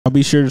I'll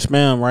be sure to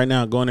spam right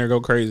now. Go in there, go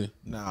crazy.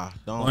 Nah,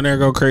 don't. Go in there,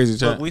 go crazy.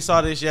 Chat. Look, we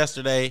saw this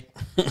yesterday.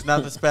 It's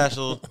nothing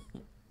special.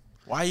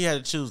 Why you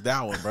had to choose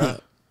that one, bro?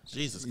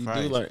 Jesus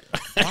Christ.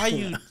 Why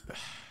you?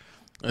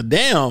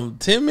 Damn,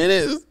 10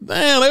 minutes.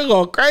 Damn, they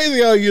going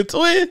crazy on you,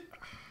 twin.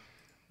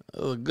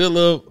 That was a good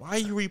look. Why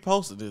you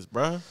reposted this,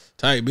 bro?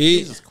 Tight beat.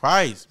 Jesus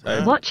Christ,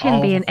 bro. Watch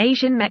him be an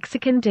Asian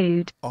Mexican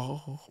dude.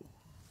 Oh.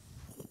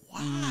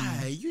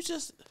 Why? You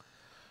just.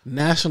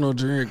 National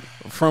drink.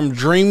 From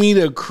dreamy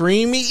to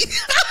creamy.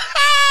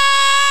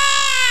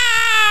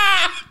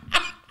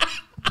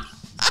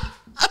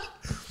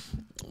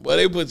 Boy,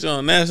 they put you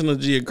on National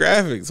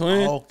Geographic,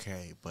 twin.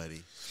 Okay,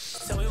 buddy.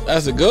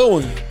 That's a good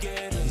one.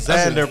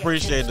 Xander,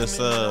 appreciate the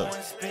sub.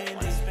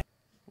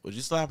 Would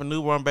you slap a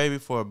newborn baby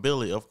for a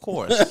Billy? Of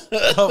course.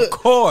 Of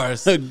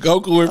course.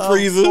 Goku and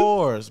Frieza. Of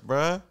course,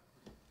 bruh.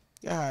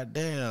 God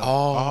damn.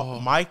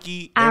 Oh,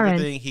 Mikey, Aaron,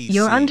 everything he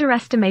you're see.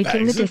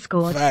 underestimating the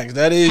Discord. Facts.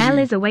 That is Hell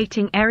you. is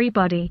awaiting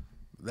everybody.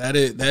 That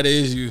is you.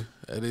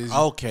 That is you.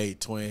 Okay,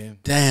 twin.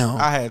 Damn.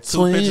 I had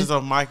two pictures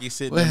of Mikey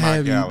sitting Where in my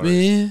have gallery.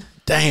 you been?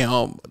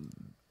 Damn.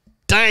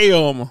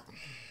 Damn.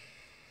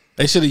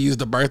 They should have used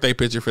the birthday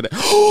picture for that.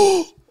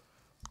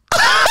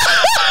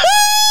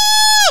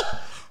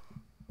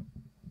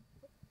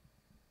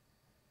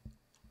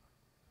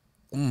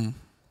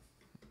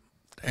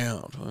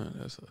 Damn, twin.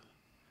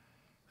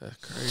 That's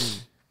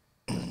crazy.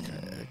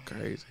 That's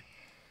crazy.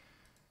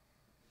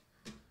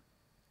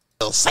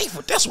 Feel safe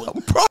with this one.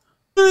 I'm proud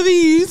of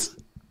these.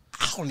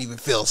 I don't even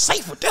feel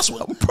safe with this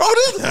one. I'm proud of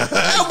this.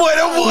 That boy.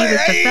 He was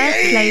the first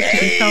slave to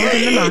be sold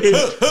in the market.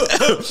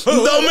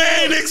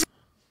 Dominic.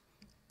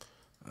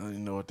 I don't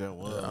even know what that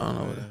was. I don't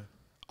know what that.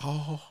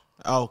 Oh.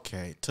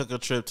 Okay. Took a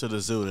trip to the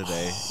zoo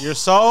today. You're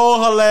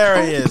so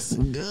hilarious.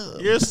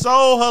 You're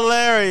so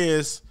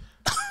hilarious.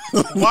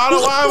 Why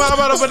am I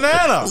about a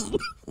banana?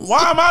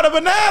 Why am I the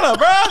banana,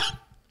 bruh?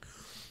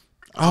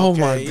 Oh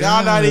Okay, my god.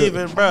 y'all not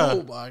even, bruh.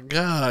 Oh my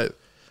god.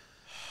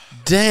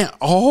 Damn.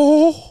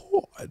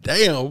 Oh,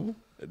 damn.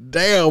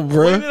 Damn,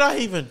 bro. When did I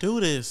even do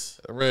this?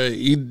 Right.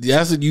 You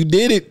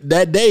did it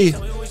that day.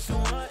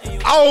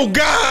 Oh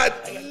god.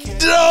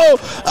 No.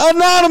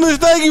 Anonymous,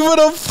 thank you for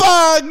the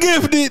 5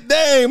 gifted.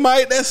 Dang,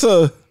 Mike. That's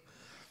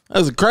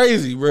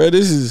crazy, bro.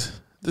 This is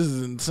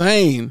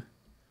insane.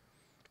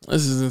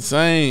 This is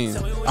insane.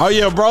 Oh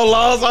yeah, bro,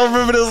 lost. I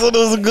remember this one. It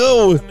was a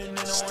good one.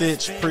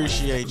 Stitch,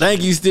 appreciate you.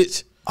 Thank you,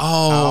 Stitch.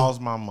 Oh, how's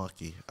my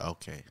monkey?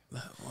 Okay.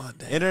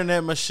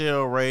 Internet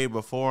Michelle Ray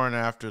before and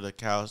after the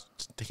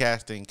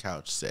casting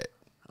couch set.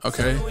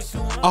 Okay.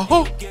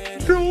 Oh.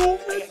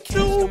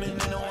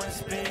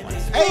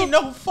 Ain't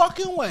no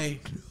fucking way.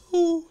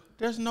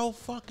 There's no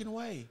fucking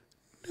way.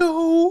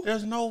 No.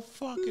 There's no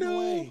fucking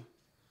way.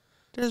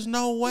 There's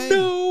no way.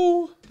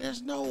 No.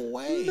 There's no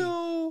way.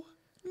 No.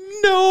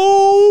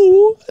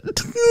 No.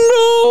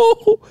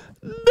 No.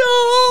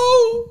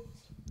 No.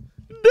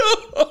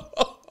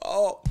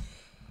 No.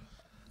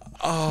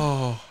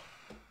 Oh.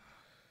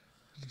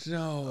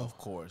 No. Of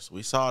course.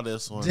 We saw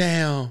this one.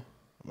 Damn.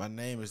 My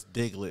name is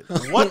Diglett.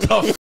 What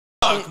the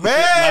fuck,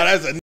 man? Nah,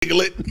 that's a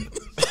niglet.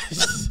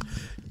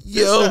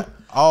 Yo.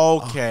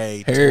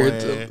 Okay,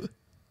 twin.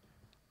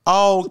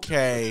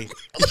 Okay.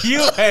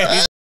 You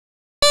ain't.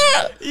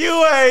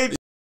 You ain't.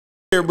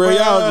 Here, bro.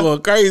 Y'all was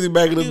going crazy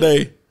back in the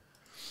day.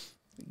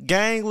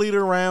 Gang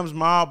leader rams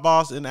mob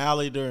boss in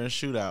alley during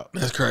shootout.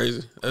 That's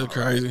crazy. That's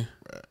crazy.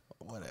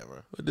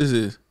 Whatever. What this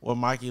is? What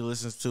Mikey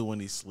listens to when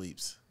he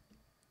sleeps.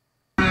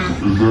 Is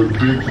that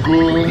dick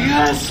good?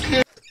 Yes.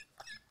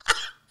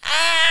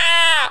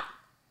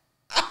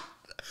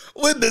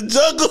 With the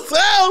jungle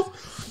sounds.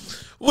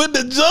 With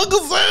the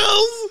jungle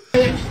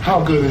sounds.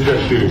 How good is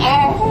that dick?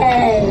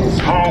 Oh,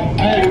 how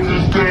good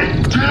is that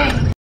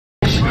dick?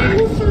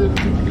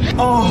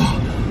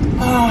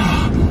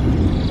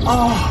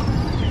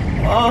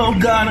 Oh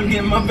God, I'm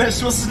getting my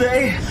vegetables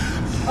today.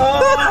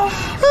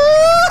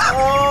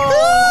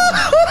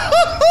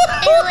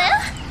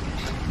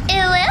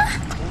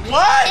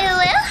 What?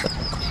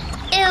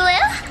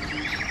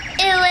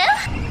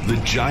 The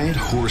giant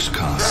horse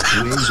cock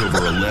weighs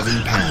over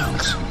 11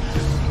 pounds.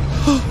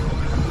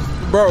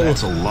 Bro.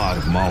 That's a lot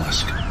of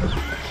mollusk.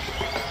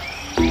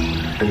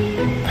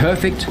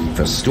 Perfect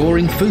for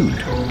storing food,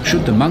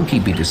 should the monkey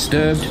be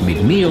disturbed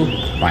mid-meal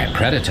by a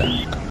predator.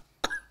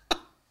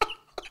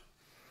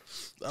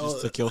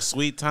 Just took your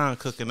sweet time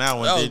cooking that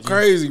one, That was did you?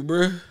 crazy,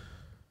 bro.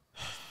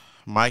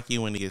 Mikey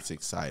when he gets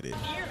excited.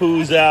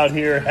 Who's out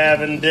here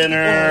having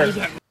dinner?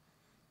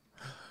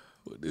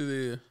 What this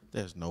is?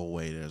 There's no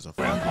way there's a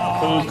fucking...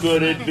 Who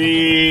could it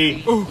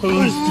be? Whose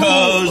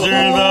toes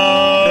are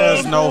those?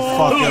 There's no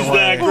fucking Who's way.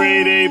 that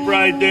great ape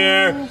right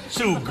there?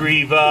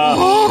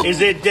 Sugriva. Is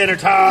it dinner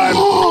time?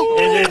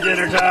 Is it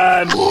dinner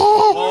time?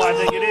 Oh, I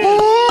think it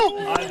is.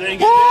 I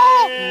think it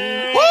is.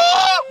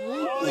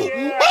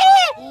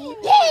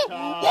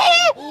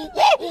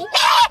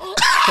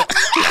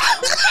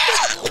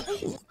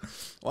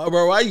 Why,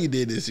 bro? Why you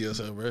did this to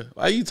yourself, bro?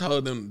 Why you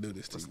told them to do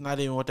this to you? It's not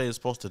even what they were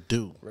supposed to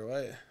do.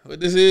 Bro,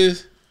 what this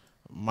is?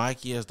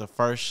 Mikey is the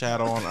first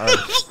shadow on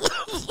Earth.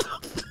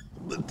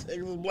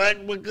 Niggas black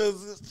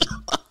because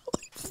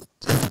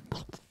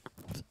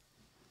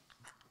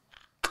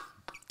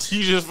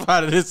You just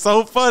find it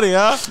so funny,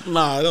 huh?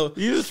 nah, I don't.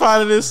 You just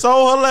find it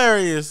so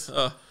hilarious.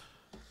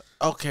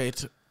 Okay,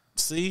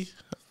 see?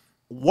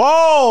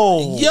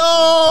 Whoa!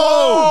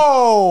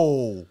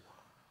 Yo!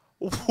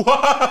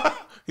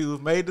 What? He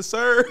was made to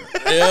serve?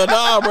 Hell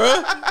nah,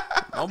 bro.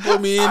 Don't put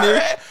me in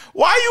there.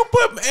 Why you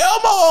put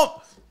Elmo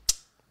on?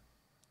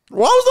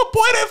 What was the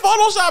point in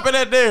photoshopping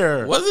that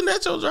there? Wasn't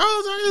that your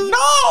drawings?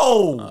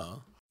 No!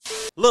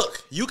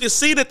 Look, you can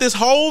see that this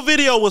whole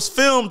video was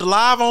filmed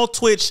live on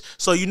Twitch,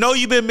 so you know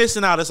you've been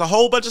missing out. It's a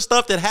whole bunch of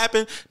stuff that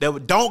happened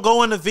that don't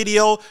go in the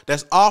video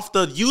that's off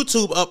the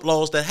YouTube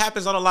uploads that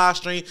happens on the live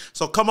stream.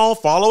 So come on,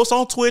 follow us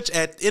on Twitch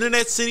at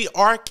InternetCity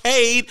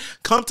Arcade.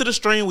 Come to the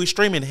stream. We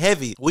streaming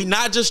heavy. We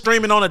not just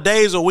streaming on the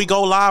days where we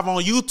go live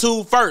on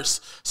YouTube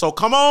first. So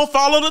come on,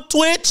 follow the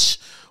Twitch.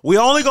 We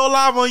only go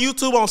live on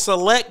YouTube on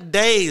select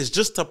days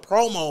just to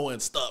promo and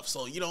stuff.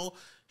 So, you know,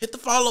 hit the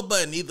follow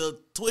button, either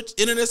Twitch,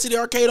 Internet City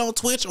Arcade on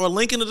Twitch, or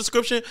link in the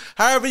description.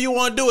 However you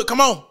want to do it. Come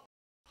on.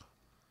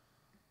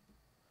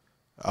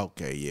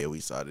 Okay, yeah, we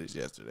saw this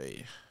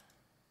yesterday.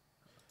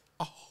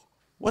 Oh,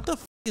 what the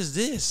f is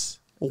this?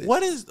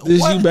 What is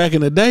This what, you back in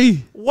the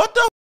day. What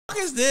the f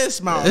is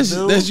this, man?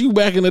 That's you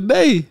back in the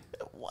day.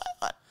 What?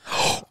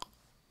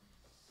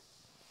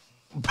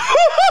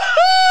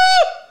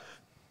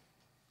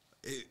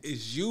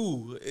 It's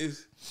you.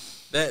 It's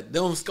that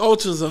them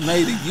sculptures are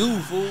made of you,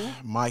 fool.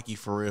 Mikey,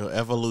 for real.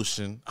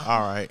 Evolution. All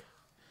right.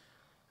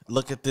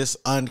 Look at this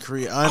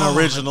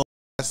unoriginal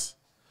ass.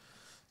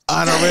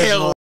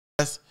 Unoriginal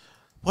ass.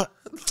 What?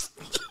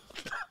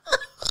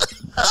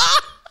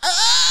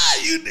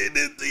 You did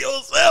this to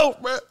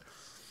yourself, bro.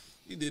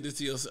 You did this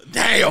to yourself.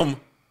 Damn.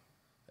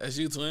 That's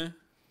you, twin.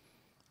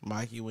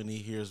 Mikey, when he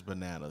hears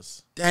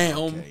bananas. Damn.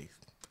 Okay.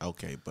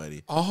 Okay,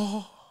 buddy.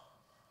 Oh.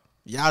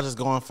 Y'all just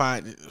go and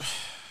find it.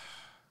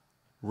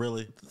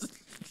 Really?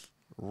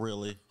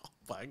 Really? Oh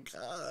my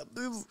God.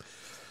 This.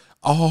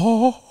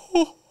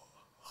 Oh.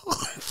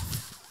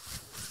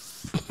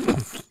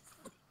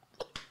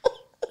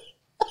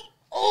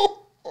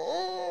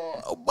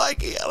 Oh,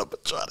 Mikey, I've been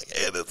trying to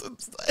hear this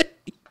insane.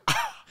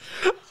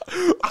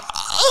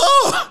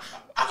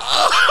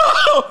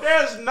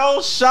 There's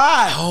no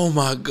shot. Oh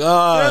my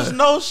God. There's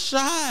no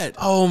shot.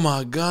 Oh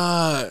my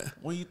God.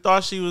 When you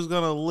thought she was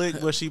gonna lick,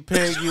 but she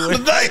pegged you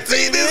in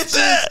 19 is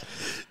that?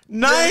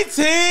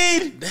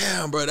 19.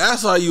 Damn, bro.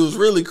 That's why you was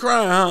really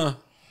crying, huh?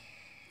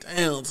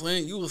 Damn,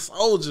 twin. You a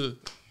soldier.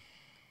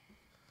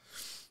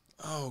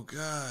 Oh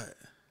God.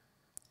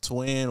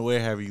 Twin, where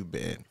have you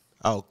been?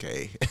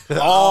 Okay.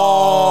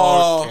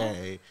 Oh.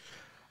 Okay.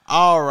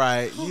 All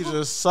right. You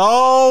just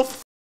so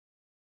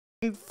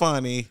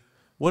funny.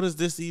 What is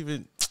this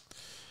even?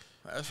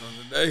 That's from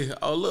the day.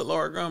 Oh, look,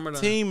 Laura Grummer.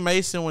 Teen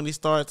Mason when he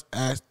starts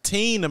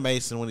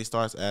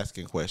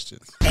asking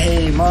questions.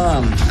 Hey,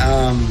 Mom.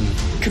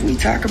 Can we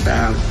talk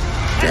about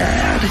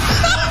Dad?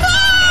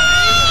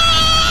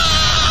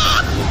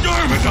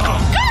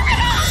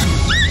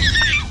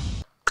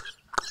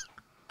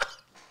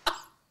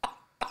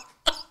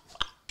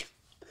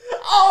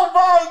 Oh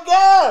my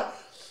God!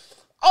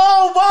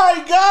 Oh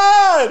my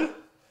God!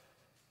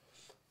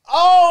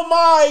 Oh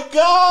my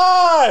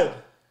God!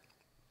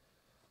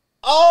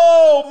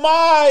 Oh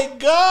my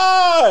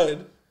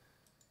God!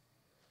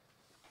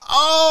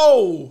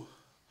 Oh.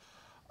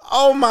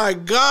 Oh my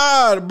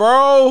God,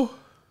 bro.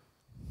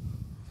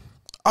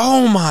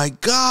 Oh my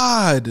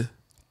God.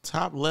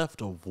 Top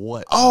left of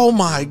what? Oh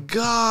my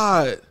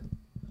God.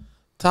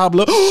 Top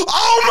left.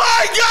 Oh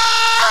my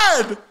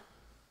God.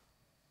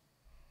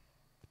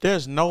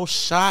 There's no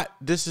shot.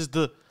 This is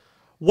the.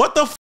 What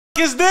the f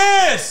is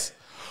this?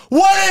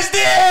 What is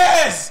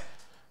this?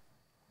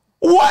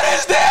 What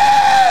is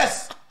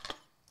this?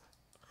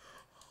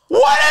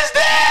 What is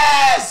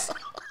this?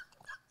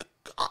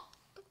 Oh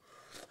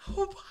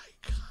my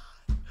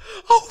God.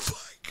 Oh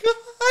my God.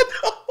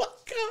 Oh my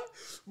God.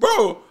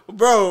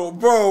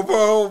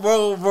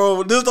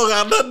 Bro. This don't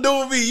got nothing to do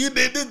with me. You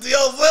did this to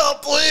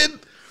yourself, twin.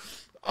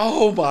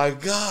 Oh my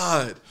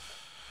God.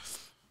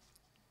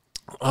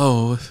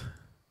 Oh.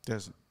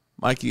 There's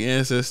Mikey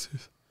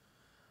ancestors.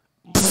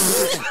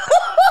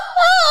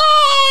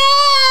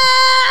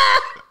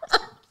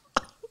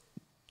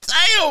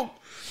 Damn.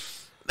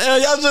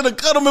 Damn, y'all should have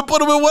cut him and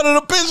put him in one of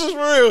the pictures for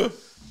real.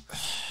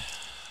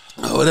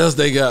 Oh, what else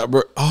they got,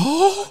 bro?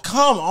 Oh,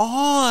 come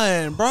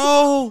on, bro.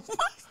 Oh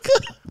my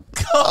God.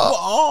 Come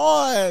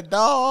on,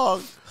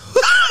 dog.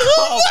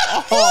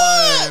 Come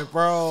on,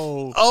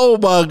 bro. Oh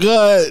my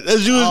God.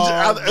 That's you,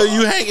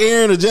 you Hank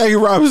Aaron or Jackie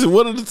Robinson,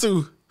 one of the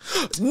two.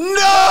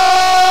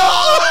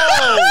 No!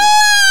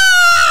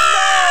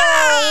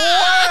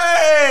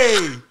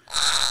 way!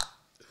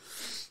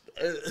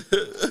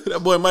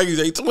 That boy Mikey's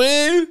a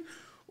twin.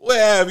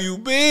 Where have you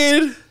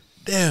been?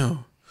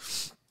 Damn.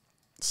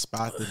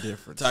 Spot the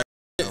difference.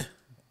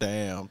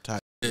 Damn.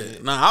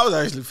 Nah, I was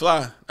actually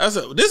fly.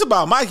 This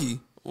about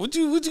Mikey. What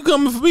you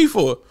coming for me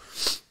for?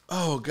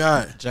 Oh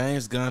God.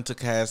 James Gunn took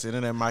cast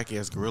Internet Mikey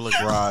as Gorilla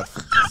Grodd.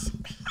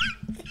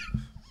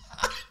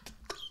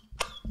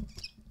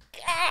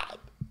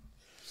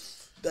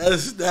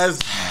 That's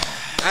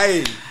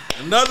hey,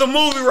 another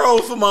movie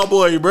role for my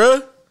boy,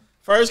 bro.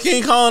 First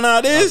King Kong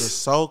out That was this.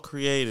 so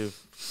creative.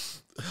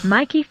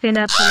 Mikey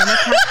finna pulling a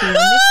taxi on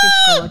this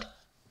Discord.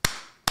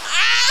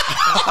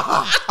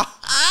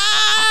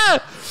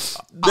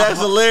 That's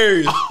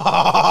hilarious.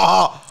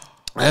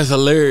 That's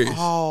hilarious.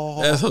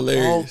 Oh, That's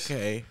hilarious.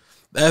 Okay.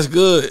 That's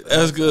good.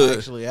 That's good.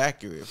 Actually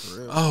accurate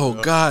for real. Oh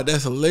God,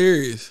 that's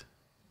hilarious.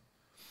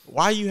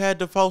 Why you had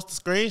to post the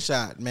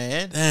screenshot,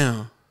 man?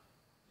 Damn.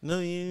 No,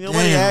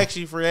 nobody asked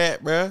you for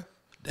that, bro.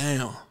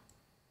 Damn.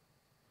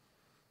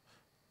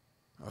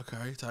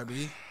 Okay, type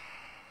E.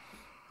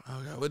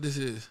 Okay, what this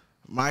is?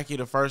 Mikey,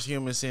 the first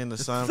human seeing the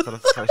sun for the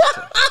first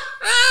time.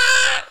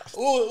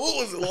 What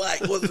was it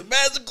like? Was it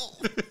magical?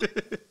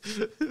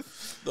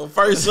 The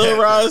first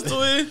sunrise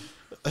twin?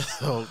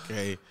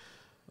 Okay.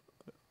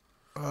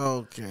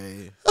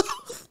 Okay.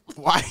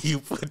 Why you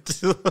put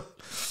two?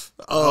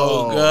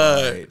 Oh,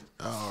 God. Right.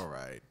 All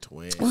right,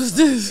 twin. What's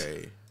this?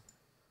 Okay.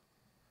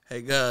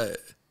 Hey, God.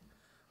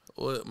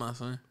 What, my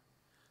son?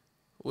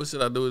 What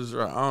should I do with this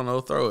rock? I don't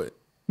know. Throw it.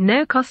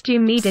 No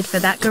costume needed for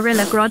that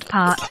Gorilla Grodd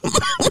part.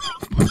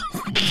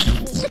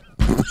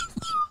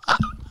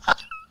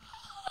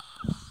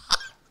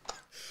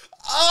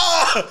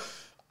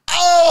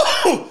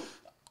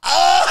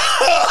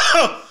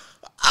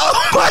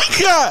 Oh my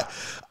God.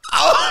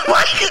 Oh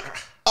my God.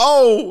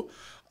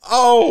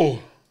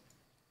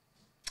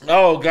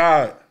 Oh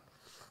God.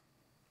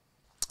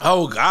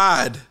 Oh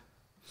God.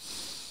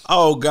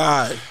 Oh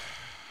God.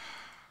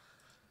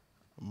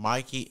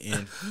 Mikey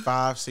in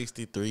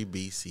 563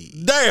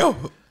 BC. Damn.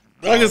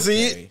 I can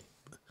see it.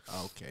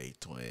 Okay,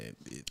 twin.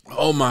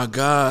 Oh my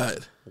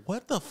God.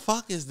 What the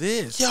fuck is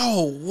this?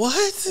 Yo,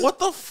 what? What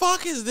the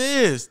fuck is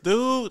this,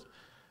 dude?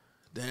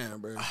 Damn,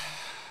 bro.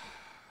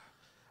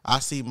 I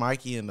see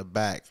Mikey in the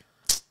back.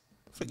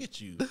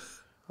 Forget you.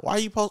 Why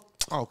you post?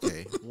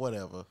 Okay,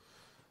 whatever.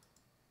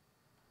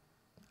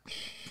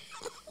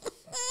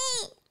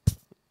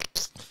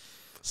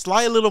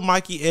 Slight little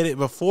Mikey edit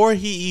before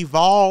he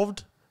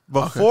evolved.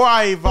 Before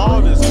I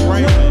evolved is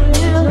crazy.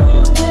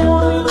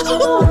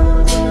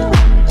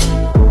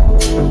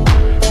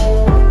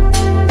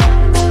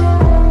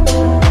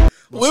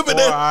 Whipping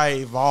Before that. I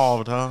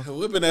evolved, huh?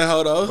 Whipping that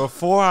hoe though.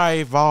 Before I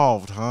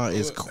evolved, huh?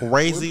 It's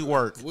crazy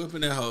work.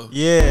 Whipping that hoe.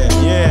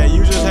 Yeah.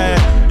 You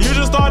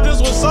just thought this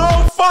was so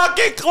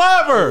fucking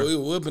clever. We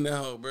whipping that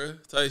hoe, bro.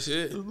 Type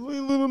shit.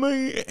 Little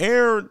nigga,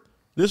 Aaron,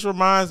 this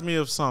reminds me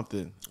of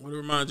something. What it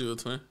remind you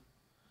of, twin?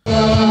 Mikey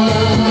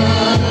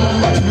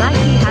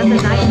has a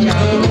night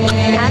job.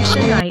 As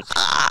the night.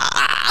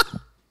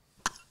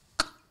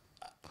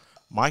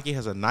 Mikey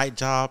has a night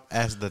job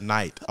as the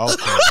night.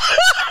 Okay.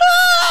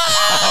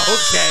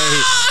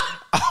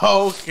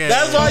 Okay.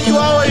 That's why you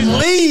always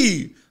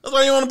leave. That's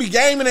why you want to be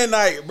gaming at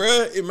night, bro.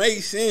 It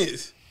makes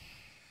sense.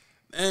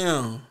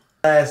 Damn.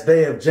 Last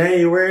day of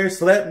January,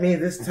 so that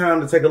means it's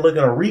time to take a look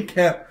at a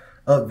recap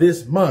of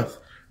this month.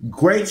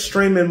 Great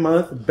streaming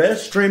month,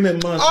 best streaming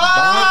month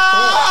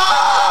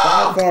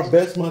by far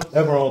best month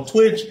ever on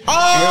Twitch, and best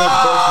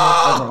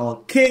month ever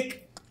on Kick.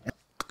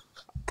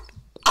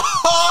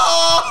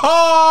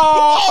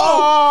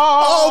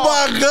 Oh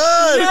my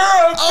God!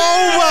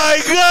 Oh my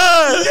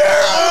God!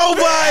 Oh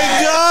my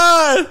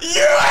God!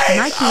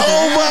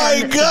 Oh my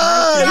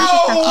God!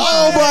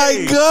 Oh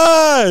my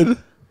God!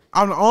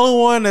 I'm the only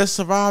one that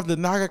survived the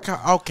Naga.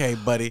 Okay,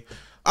 buddy.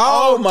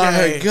 Oh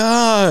my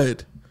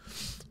God,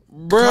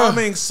 bruh.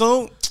 Coming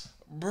soon,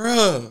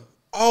 bruh.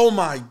 Oh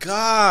my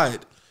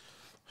God.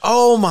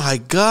 Oh my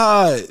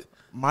God.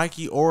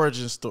 Mikey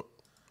origin story.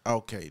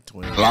 Okay,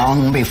 twin.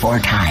 Long before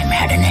time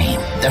had a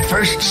name, the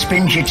first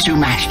Spinjitzu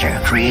master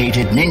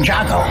created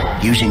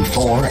Ninjago using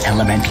 4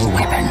 elemental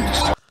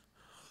weapons.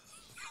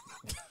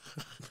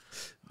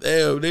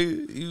 Damn,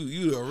 nigga,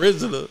 you the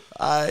original.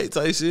 All right,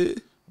 type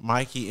shit.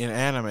 Mikey in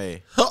anime.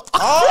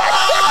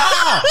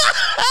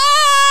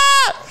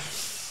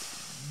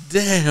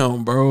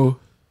 Damn, bro.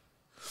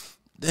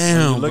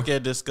 Damn. Look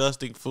at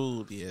disgusting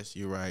food. Yes,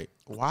 you're right.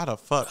 Why the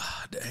fuck?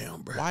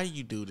 Damn, bro. Why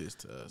you do this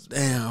to us?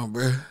 Damn,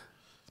 bro.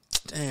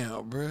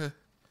 Damn, bro.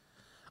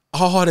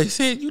 Oh, they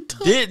said you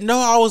took. Didn't know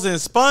I was in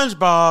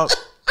SpongeBob.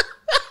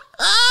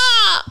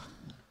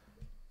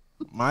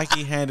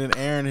 Mikey handing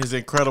Aaron his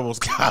Incredibles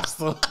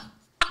costume.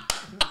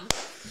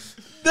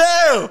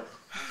 Damn,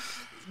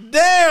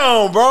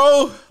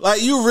 bro.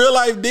 Like you real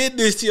life did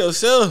this to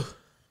yourself.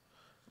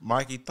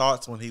 Mikey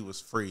thoughts when he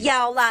was free.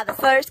 Y'all are the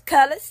first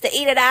colors to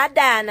eat at our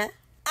diner.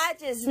 I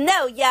just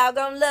know y'all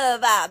gonna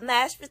love our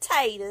mashed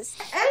potatoes.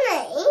 I'm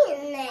not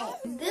eating that.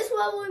 Is this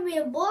what we're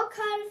being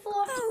boycotted for?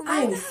 Oh,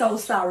 I am so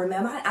sorry,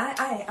 ma'am.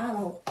 I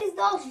don't. Is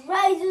those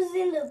raisins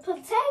in the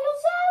potato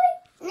salad?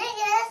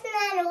 Nigga, that's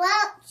not a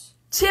roach.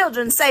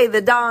 Children say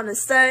the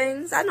darnest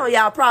things. I know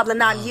y'all probably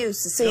not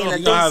used to seeing a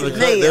decent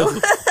meal.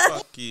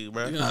 Fuck you,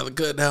 bro. You gotta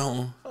cut that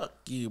one. Fuck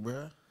you,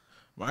 bro.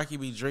 Mikey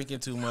be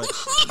drinking too much.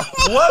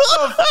 What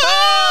the fuck?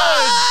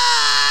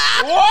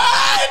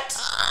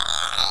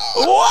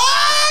 What?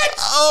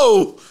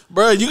 Oh,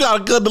 bro, you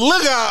gotta cut the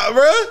look out,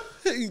 bro.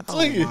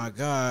 Oh my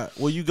God.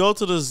 Will you go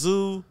to the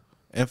zoo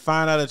and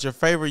find out that your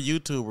favorite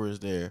YouTuber is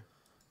there?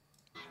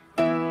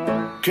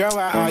 Girl,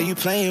 why are you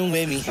playing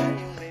with me?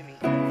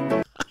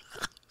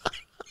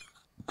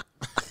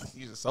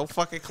 You're just so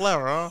fucking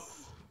clever, huh?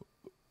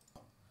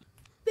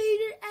 Beat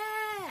his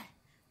eye.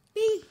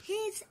 Beat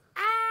his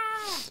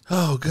eye.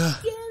 Oh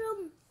God. Get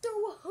him. Throw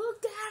a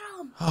hook at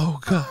him. Oh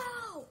God.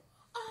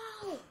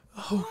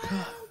 Oh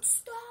God.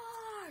 Star.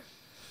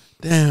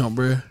 Damn,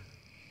 bruh.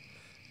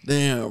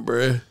 Damn,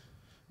 bruh.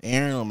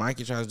 Aaron or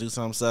Mikey tries to do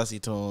something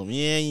sussy to him.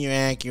 Yeah, you're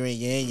accurate.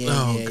 Yeah.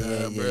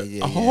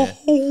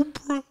 Oh,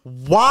 bro.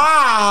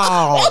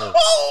 Wow.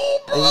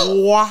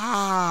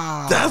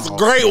 Wow. That's a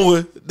great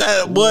one.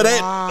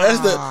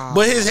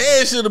 But his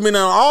head should have been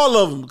on all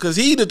of them because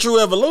he the true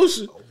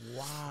evolution.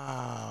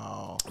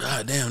 Wow.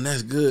 God damn,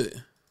 that's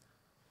good.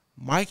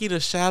 Mikey the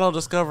Shadow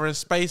discovering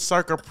space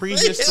circa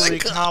prehistory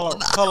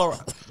color.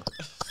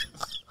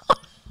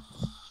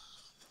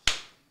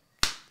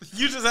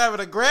 You just having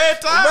a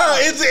great time, bro.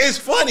 It's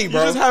funny,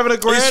 bro. You just having a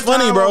great it's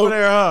funny, time bro. over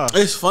there, huh?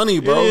 It's funny,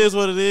 bro. It is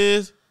what it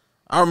is.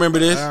 I remember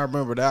this. I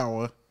remember that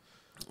one.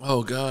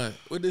 Oh God,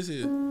 what this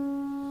is?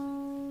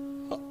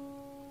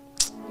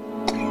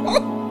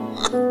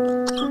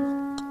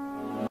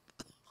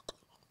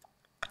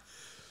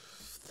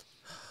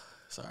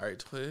 Sorry,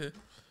 twin.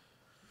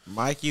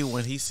 Mikey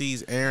when he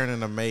sees Aaron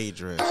in a maid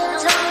dress.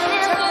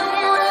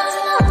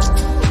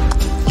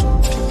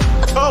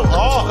 Come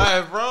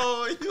on,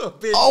 bro. You a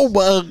bitch. Oh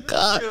my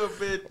God. You a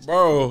bitch.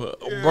 Bro.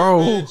 You're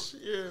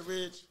a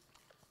bitch.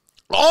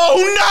 Oh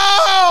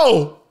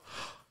no!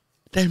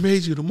 They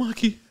made you the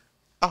monkey.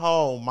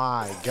 Oh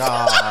my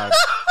God.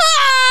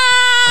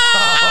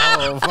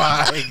 Oh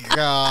my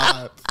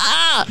God.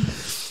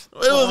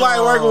 It was like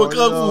working with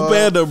Kung Fu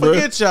Panda, bro.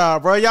 Forget y'all,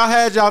 bro. Y'all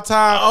had y'all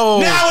time.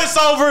 Oh. Now it's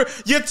over.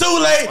 You're too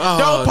late. Oh,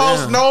 Don't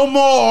post damn. no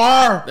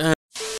more.